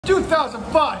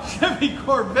2005 Chevy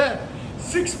Corvette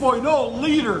 6.0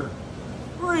 liter.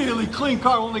 Really clean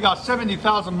car, only got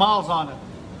 70,000 miles on it.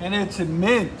 And it's in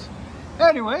mint.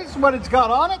 Anyways, what it's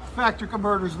got on it, factory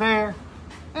converters there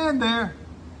and there.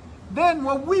 Then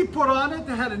what we put on it,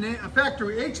 they had a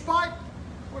factory H-pipe.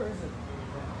 Where is it?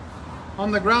 On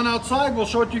the ground outside, we'll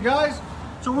show it to you guys.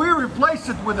 So we replaced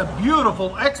it with a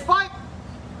beautiful X-pipe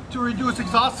to reduce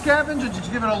exhaust scavenge and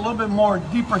just give it a little bit more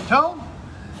deeper tone.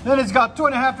 Then it's got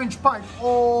 2.5-inch pipe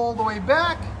all the way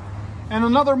back. And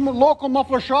another local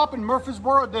muffler shop in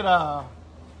Murfreesboro did a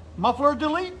muffler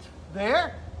delete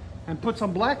there and put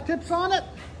some black tips on it.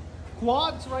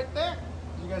 Quads right there,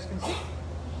 as you guys can see.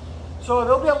 So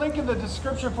there'll be a link in the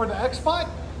description for the X-pipe.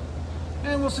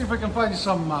 And we'll see if we can find you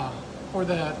some for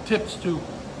the tips too.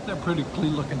 They're pretty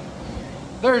clean looking.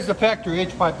 There's the factory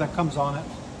H-pipe that comes on it.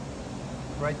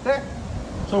 Right there.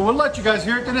 So we'll let you guys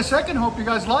hear it in a second. Hope you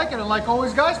guys like it. And like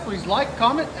always, guys, please like,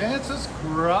 comment, and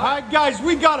subscribe. All right, guys,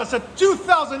 we got us a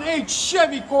 2008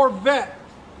 Chevy Corvette.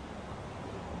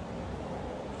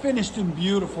 Finished in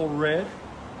beautiful red.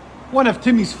 One of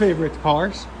Timmy's favorite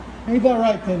cars. Ain't that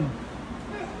right, Timmy?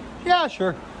 Yeah,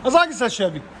 sure. As long as it's a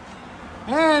Chevy.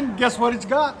 And guess what it's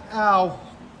got? Ow.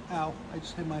 Ow. I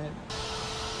just hit my head.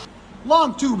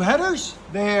 Long tube headers.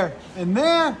 There and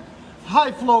there.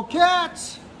 High flow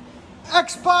cats.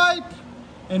 X-pipe.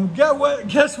 And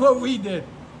guess what we did?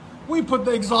 We put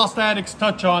the exhaust addict's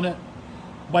touch on it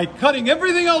by cutting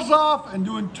everything else off and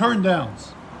doing turn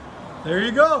downs. There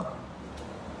you go.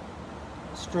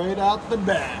 Straight out the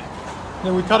back.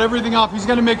 Then we cut everything off. He's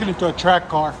going to make it into a track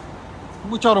car,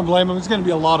 which I don't blame him. It's going to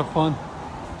be a lot of fun.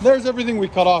 There's everything we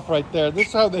cut off right there. This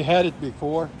is how they had it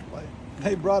before.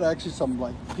 They brought actually some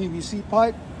like PVC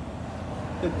pipe.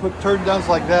 They put turn downs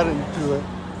like that into it.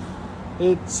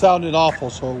 It sounded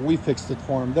awful, so we fixed it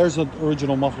for him. There's the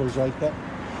original mufflers right there.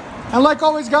 And like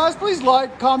always, guys, please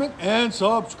like, comment, and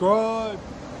subscribe.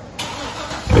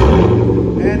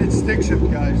 And it's stick shift,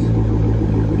 guys.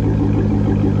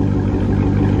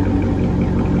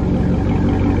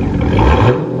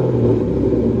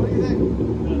 What do you think?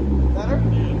 Better?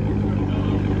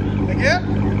 Again?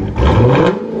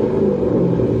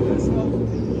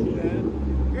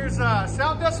 Here's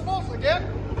sound decibels again.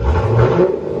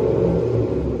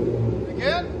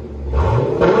 Again.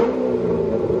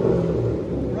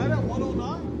 Right at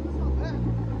 109. That's not bad.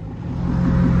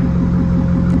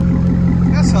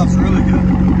 That sounds really good.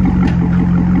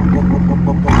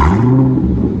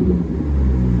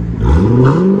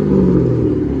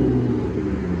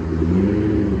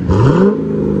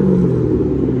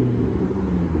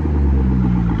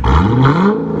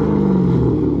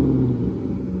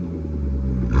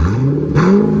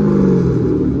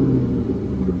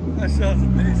 That sounds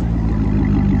amazing.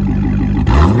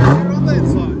 You're on the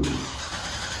inside.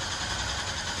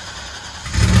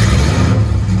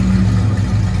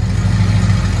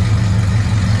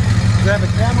 Do you have a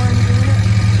camera or anything in it?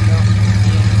 No.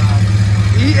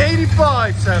 E85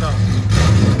 setup.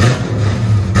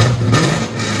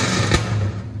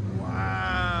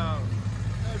 Wow.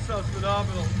 That sounds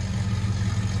phenomenal.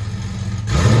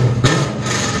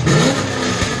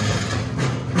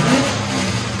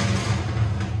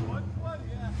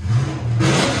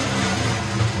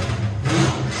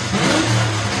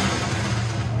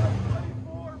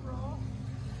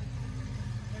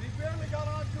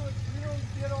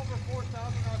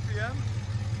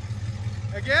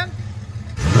 Again?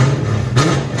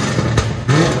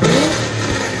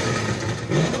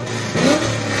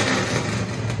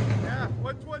 Yeah,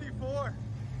 124.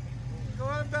 Go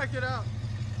ahead and back it out.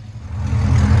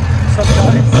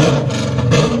 Sometimes.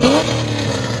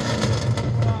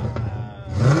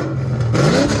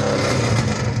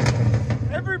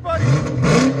 Everybody needs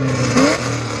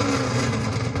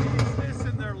this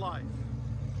in their life.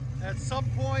 At some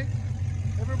point,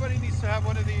 everybody needs to have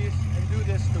one of these and do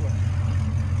this to it.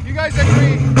 If you guys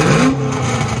agree,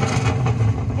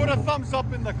 put a thumbs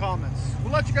up in the comments.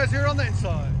 We'll let you guys hear it on the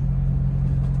inside.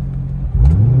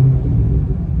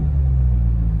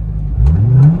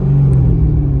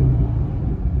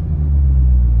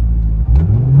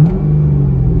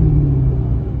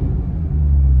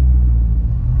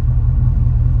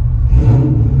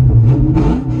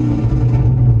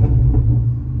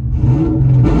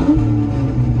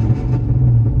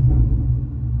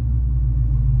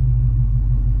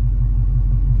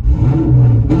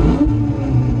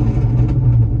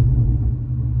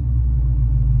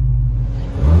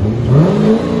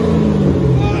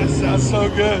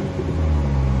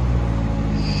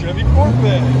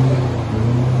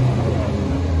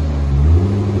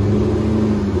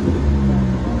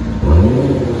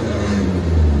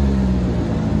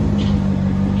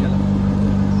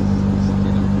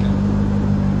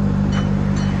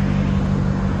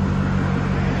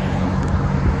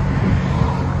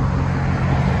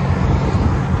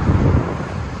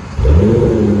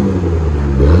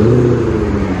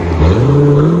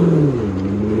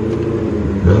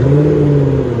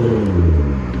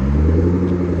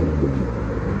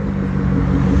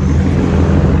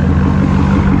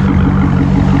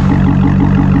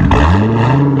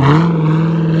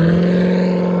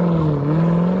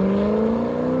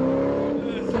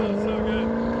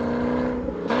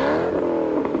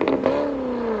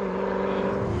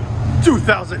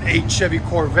 2008 Chevy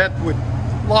Corvette with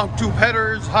long tube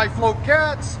headers, high flow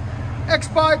cats,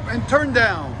 X-pipe, and turn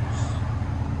downs.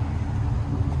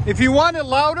 If you want it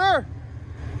louder,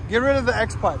 get rid of the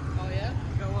X-pipe. Oh yeah?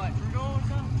 You got what? Turbo or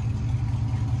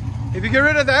something? If you get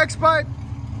rid of the X-pipe,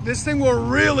 this thing will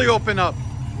really open up.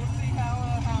 We'll see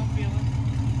how I'm feeling.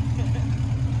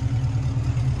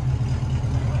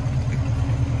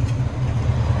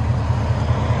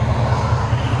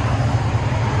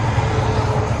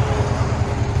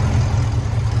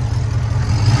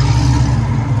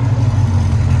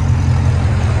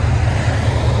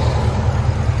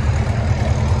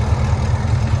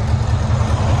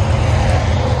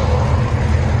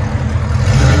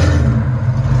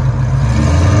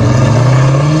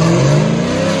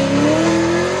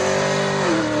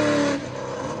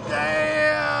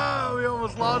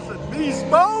 Lost it. Beast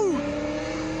mode.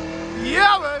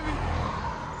 Yeah,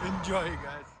 baby. Enjoy, guys.